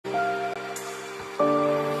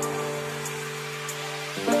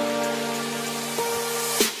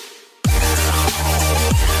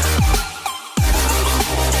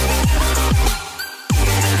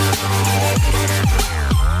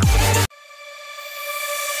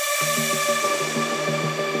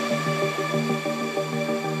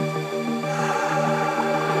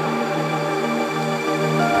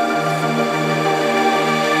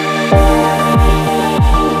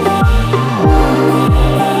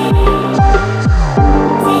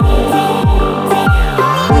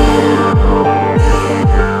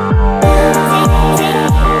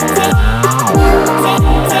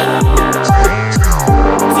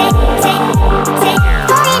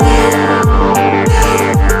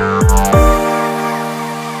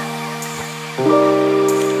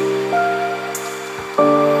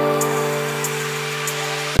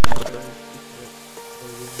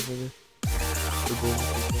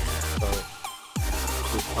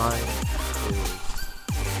time is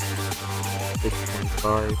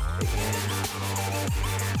 6:25 a.m.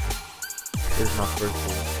 This is my first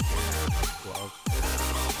vlog.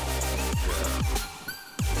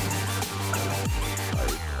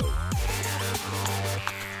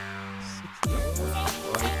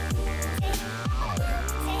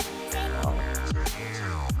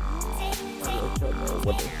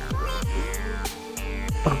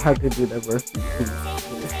 I could do that verse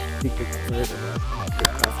because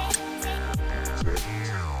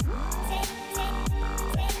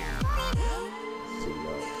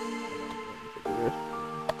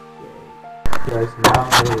guys, now I'm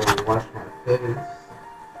gonna wash my face.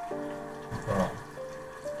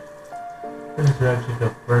 This is actually the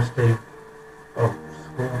first day of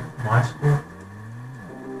school, my school.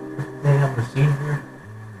 Day I'm a senior.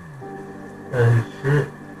 Shit.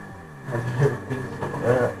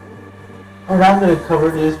 I'm not gonna cover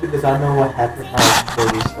this because I know what happened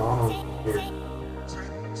before we saw here.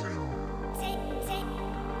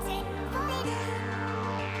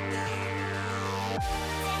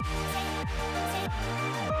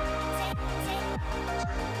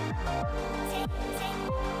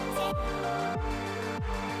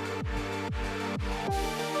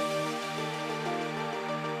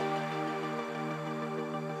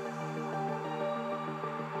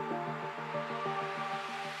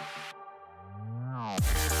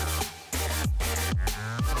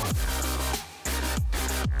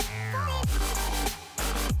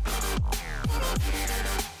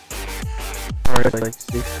 Alright, like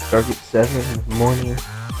 6, start at 7 in the morning.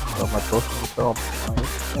 So my social myself.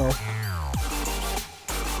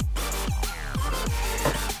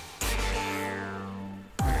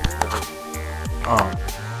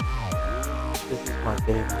 This is my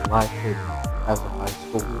day of my life as a high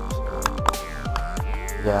schooler. So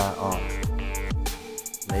yeah,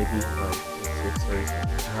 maybe like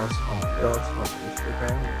 6:30 else on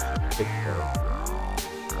Instagram, TikTok.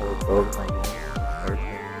 I will go to my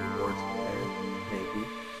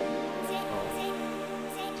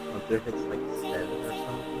if it's like 7 or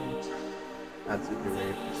something, I have to be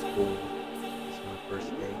ready for school. It's my first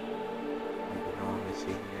day. I'm my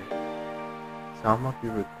senior. So I'm gonna be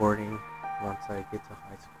recording once I get to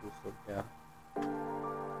high school, so yeah.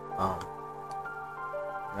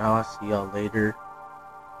 Now I'll see y'all later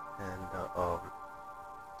and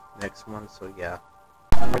next one, so yeah.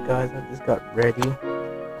 Alright guys, I just got ready.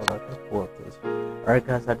 Hold on, I can pull up this. Alright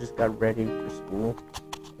guys, I just got ready for school.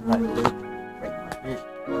 I look, break my feet.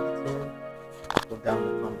 Go down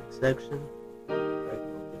the comment section. I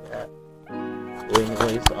can do that. So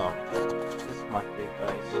anyways, this is my day,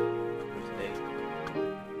 guys. First day.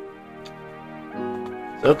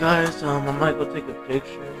 So guys, I might go take a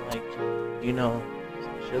picture, like, you know,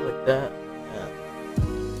 some shit like that. And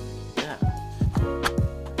yeah.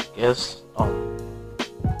 Guess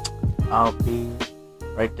I'll be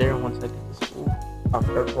right there once I get to school. I'll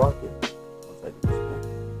start vlogging once I get to school.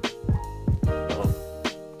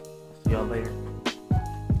 See y'all later.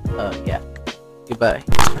 Yeah. Goodbye.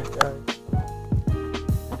 Alright guys.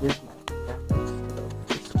 Here's my stuff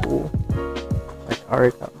for school. Like I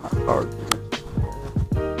already got my card.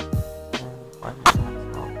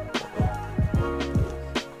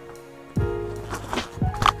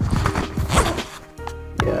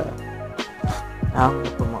 Yeah. Now I'm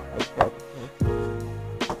gonna put my iPad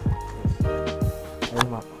in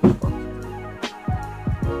my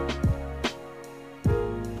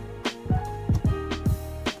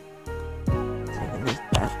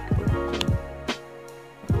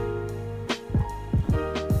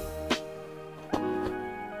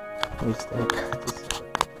mistake.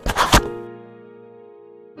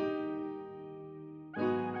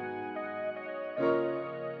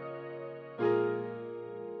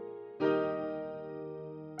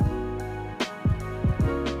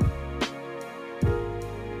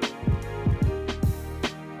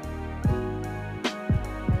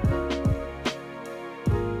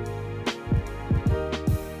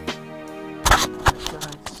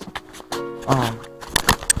 I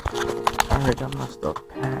already got my stuff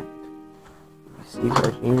packed. You see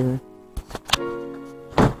right here.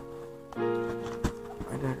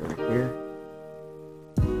 I got it right here.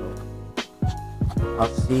 I'll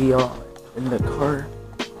see y'all in the car.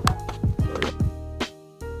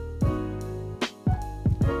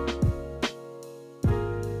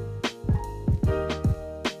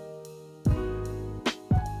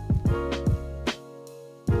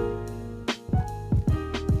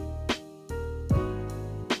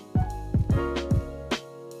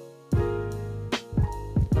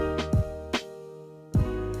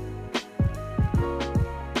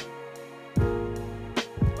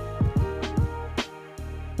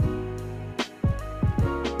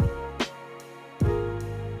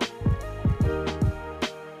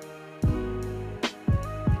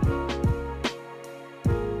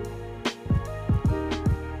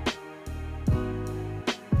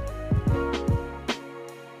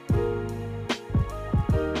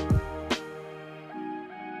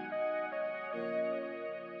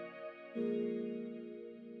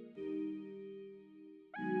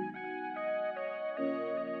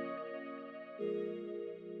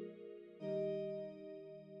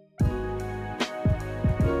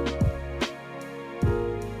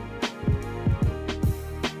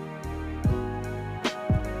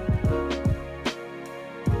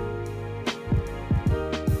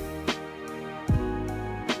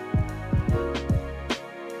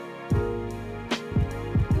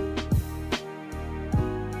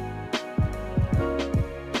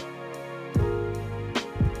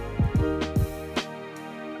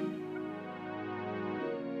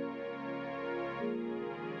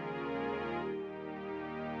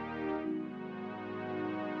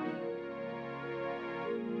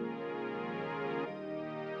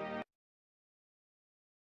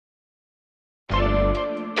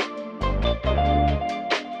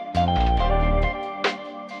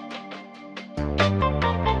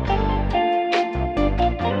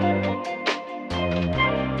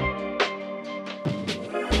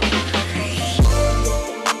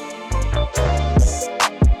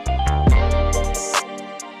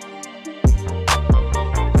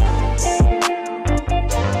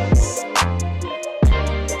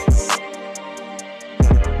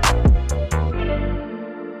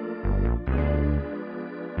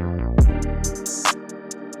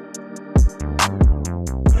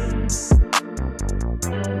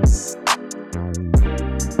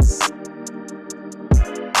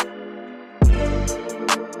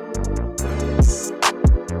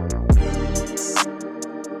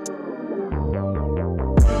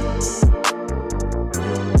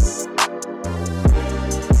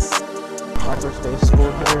 day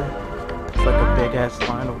school here. It's like a big ass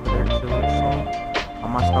line over there too, so I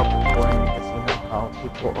might stop recording because you know how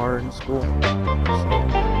people are in school. So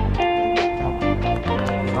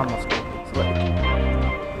it's almost school. It's like,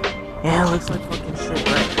 yeah, it looks like fucking shit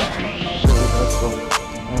right there. Really does, so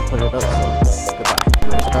I'm gonna put it up, so goodbye.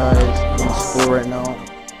 Guys, I'm in school right now.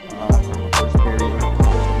 First period.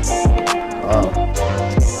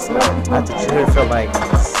 I have to chill for like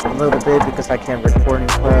a little bit because I can't record in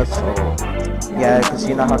class, so yeah, because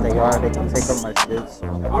you know how they are, they can take up my shit. So.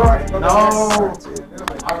 No!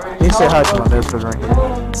 You say hi to my best friend right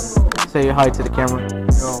here. Say hi to the camera.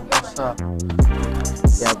 Yo, what's up?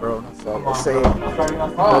 Yeah, bro, what's up? Let's say have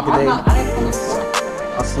a good day.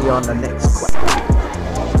 I'll see you on the next class.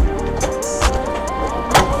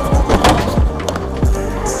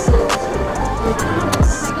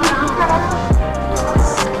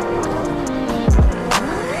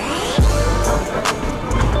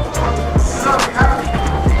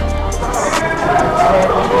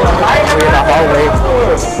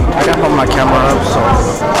 I gotta put my camera up, so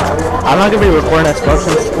I'm not gonna be recording as much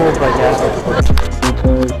in school, but yeah.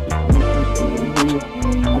 Because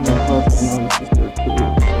I'm in class and my sister too,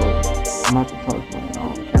 so I'm not to talk my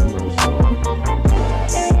camera. So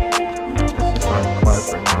this is our class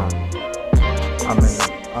right now.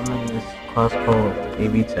 I'm in this class called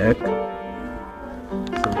AV Tech.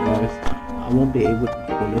 So guys, I won't be able to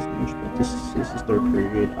record this much, but this is third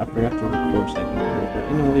period. I forgot to record second period, but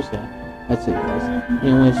anyways, yeah. That's it, guys.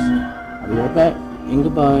 Anyways, I'll be right back. And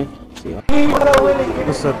goodbye. See ya.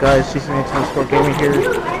 What's up, guys? Season 18 Score Gaming here.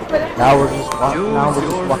 Now we're just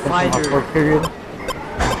walking to my fourth period.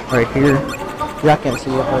 Right here. Y'all can't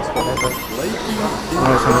see it, but it's whatever.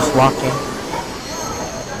 Anyways, I'm just walking.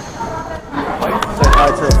 Say hi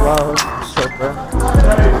to the vlog. What's up, bro?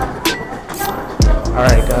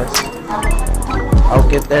 Alright, guys. I'll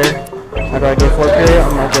get there. After I get fourth period, I'm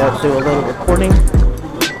gonna do a little recording.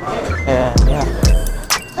 And yeah,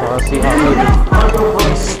 so I'll see how later.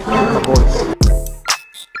 Peace, the boys.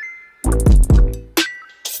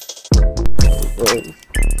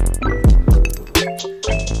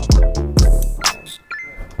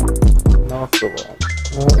 No, I feel bad.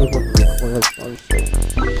 I won't be able to record as much, so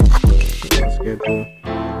my schedule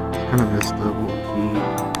kind of messed up with the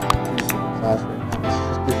class right now. This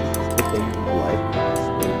is the thing in my life.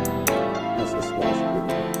 That's the splash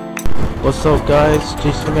video. What's up, guys?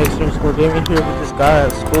 Jason Maxim Score Gaming here with this guy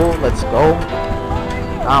at school. Let's go.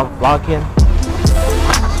 I'm vlogging.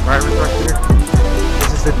 Subscribers right here.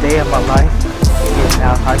 This is the day of my life. Getting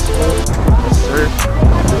out of high school. Yes, sir.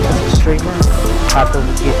 As a streamer. After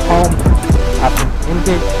we get home, after we end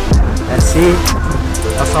it. That's it.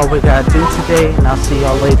 That's all we gotta do today. And I'll see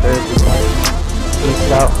y'all later, everybody.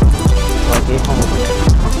 Peace out. Till I get home.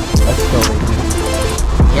 Let's go, baby.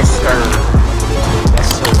 Yes, sir. Yes,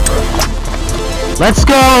 sir, bro. Let's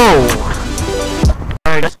go!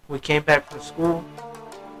 Alright, guys, we came back from school.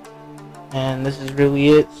 And this is really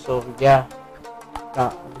it. So, yeah.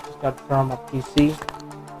 We just got to turn on my PC.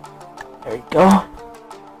 There you go.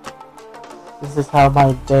 This is how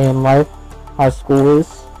my day in life, high school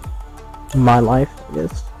is. My life, I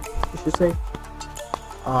guess you should say.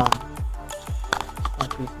 My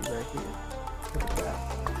PC right here. Look at that.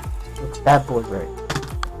 Look at that boy right.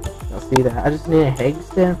 Y'all see that? I just need a head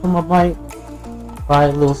stand for my mic. Buy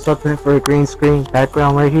a little something for a green screen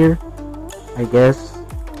background right here, I guess.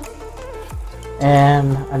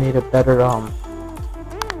 And I need a better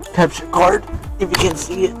capture card, if you can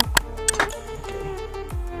see it. Okay.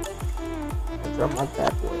 Let's drop my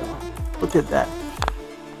bad boy on. Look at that.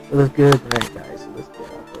 It looks good, right, guys? It looks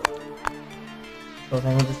good out there. So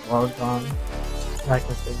then we just log on. And I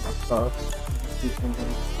can save my stuff.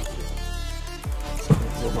 So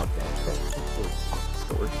we'll log down to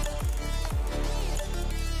storage.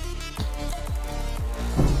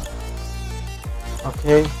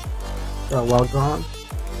 Okay, so logged on.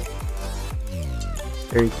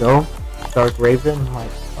 There you go. Dark Raven, my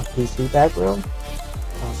PC background.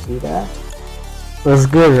 Don't see that. Looks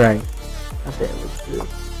good, right? Okay, it looks good.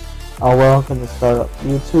 Oh well, I'm gonna start up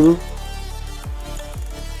YouTube.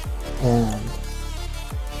 And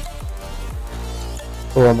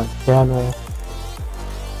go on my channel.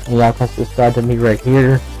 And y'all can subscribe to me right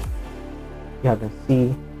here. Y'all can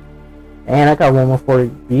see. And I got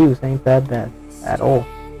 140 views, ain't that bad at all.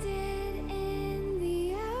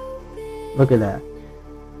 Look at that.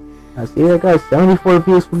 I see I got 74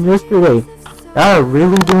 views from yesterday. Y'all are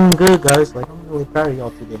really doing good, guys. Like, I'm really proud of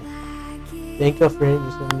y'all today. Thank y'all for hitting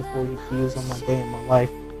 74 views on my day in my life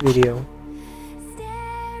video.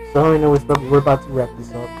 So anyways, we're about to wrap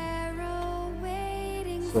this up.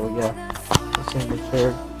 So yeah, let's end the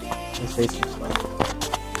share. and say some stuff.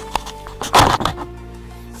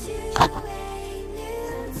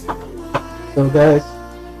 So guys,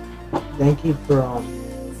 thank you for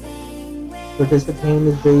participating in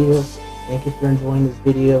this video. Thank you for enjoying this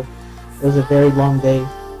video. It was a very long day.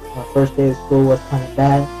 My first day of school was kind of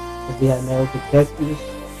bad because we had mail detectives.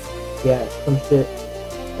 Yeah, some shit,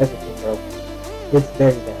 everything broke. It's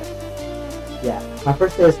very bad. Yeah, my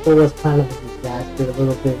first day of school was kind of a disaster a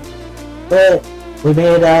little bit, but we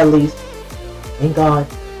made it out at least. Thank God,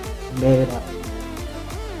 we made it out.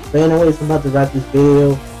 But anyways, I'm about to wrap this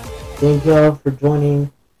video. Thank y'all for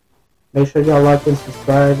joining. Make sure y'all like and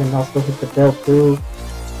subscribe, and also hit the bell too.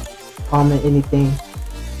 Comment anything.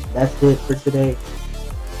 That's it for today.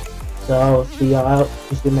 So see y'all out.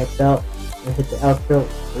 See you next out. And hit the outro.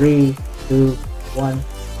 3, 2, 1.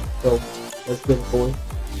 So let's get it, boys.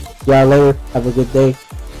 See y'all later. Have a good day.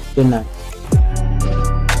 Good night.